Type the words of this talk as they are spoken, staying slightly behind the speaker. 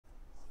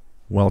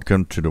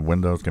Welcome to the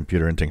Windows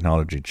Computer and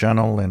Technology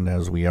channel, and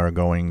as we are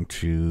going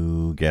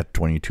to get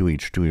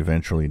 22H2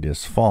 eventually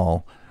this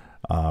fall,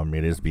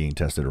 it is being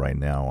tested right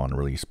now on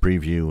release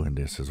preview, and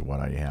this is what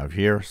I have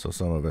here. So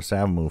some of us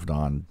have moved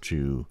on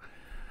to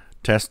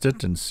test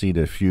it and see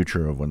the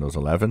future of Windows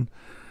 11.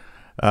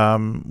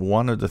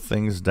 One of the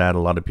things that a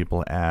lot of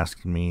people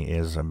ask me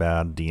is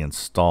about the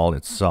install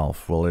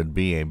itself. Will it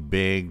be a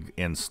big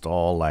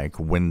install like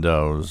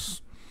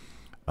Windows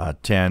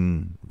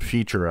 10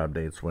 feature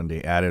updates when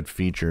they added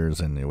features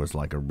and it was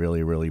like a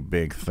really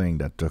big thing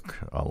that took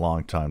a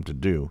long time to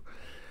do?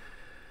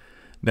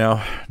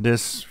 Now,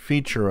 this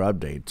feature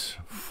update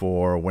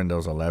for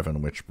Windows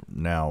 11, which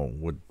now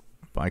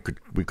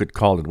we could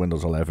call it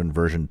Windows 11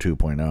 version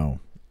 2.0,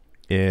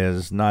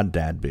 is not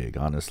that big.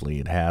 Honestly,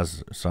 it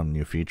has some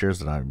new features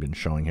that I've been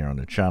showing here on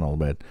the channel,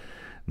 but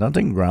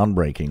nothing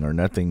groundbreaking or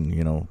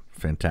nothing,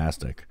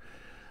 fantastic.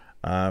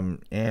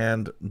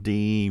 And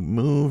the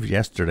move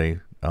yesterday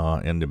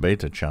in the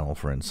beta channel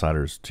for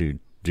insiders to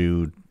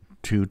do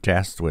 2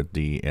 tests with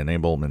the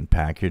enablement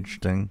package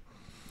thing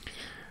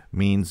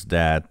means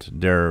that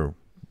they're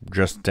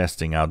just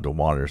testing out the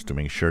waters to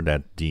make sure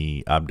that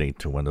the update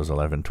to Windows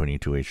 11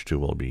 22H2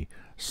 will be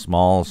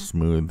small,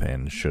 smooth,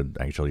 and should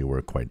actually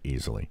work quite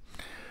easily.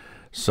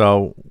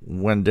 So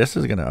when this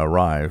is going to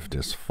arrive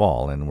this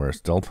fall, and we're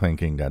still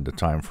thinking that the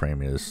time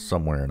frame is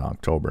somewhere in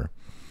October,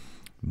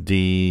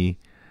 the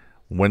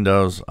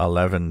Windows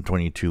 11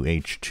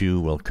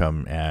 22H2 will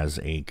come as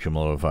a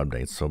cumulative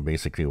update. So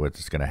basically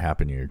what's going to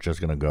happen, you're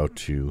just going to go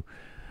to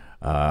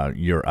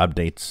your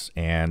updates,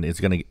 and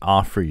it's going to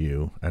offer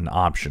you an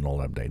optional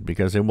update,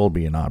 because it will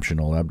be an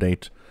optional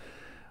update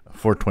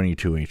for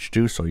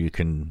 22H2. So you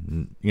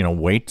can,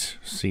 wait,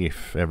 see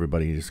if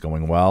everybody is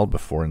going well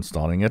before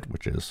installing it,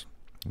 which is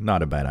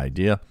not a bad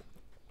idea.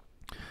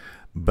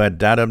 But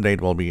that update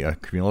will be a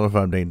cumulative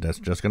update that's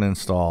just going to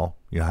install.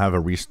 You'll have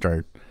a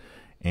restart,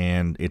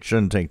 and it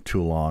shouldn't take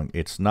too long.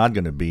 It's not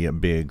going to be a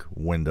big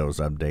Windows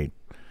update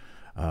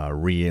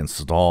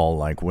reinstall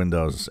like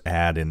Windows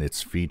had in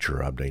its feature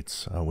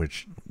updates,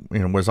 which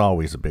was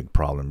always a big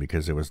problem,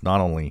 because it was not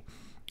only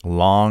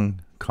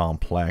long,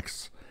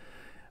 complex,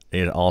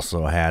 it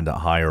also had a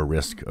higher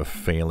risk of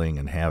failing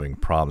and having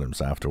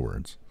problems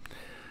afterwards.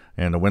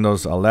 And the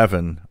Windows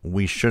 11,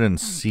 we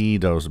shouldn't see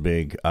those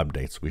big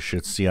updates. We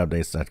should see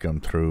updates that come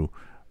through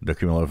the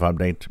cumulative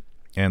update,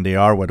 and they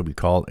are what we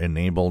call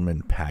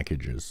enablement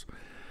packages.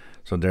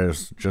 So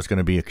there's just going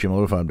to be a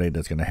cumulative update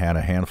that's going to have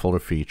a handful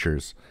of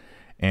features,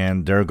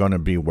 and they're going to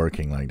be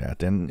working like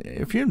that. And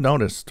if you've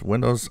noticed,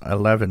 Windows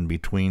 11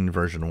 between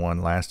version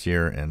 1 last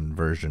year and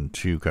version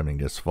 2 coming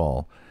this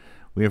fall,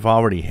 we have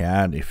already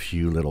had a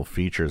few little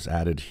features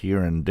added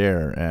here and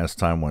there as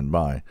time went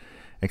by.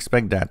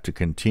 Expect that to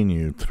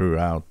continue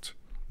throughout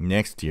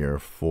next year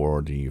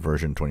for the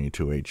version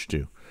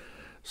 22H2.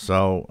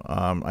 So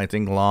I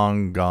think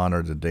long gone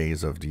are the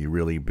days of the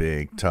really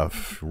big,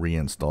 tough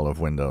reinstall of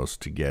Windows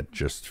to get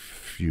just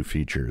few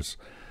features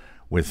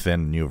within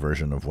a new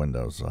version of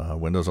Windows.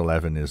 Windows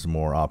 11 is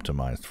more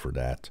optimized for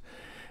that.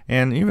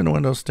 And even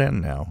Windows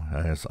 10 now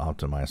is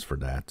optimized for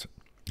that.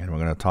 And we're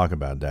going to talk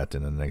about that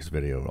in the next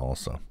video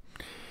also.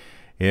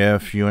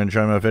 If you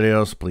enjoy my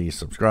videos, please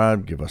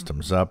subscribe, give us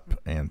thumbs up,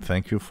 and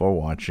thank you for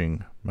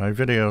watching my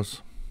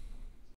videos.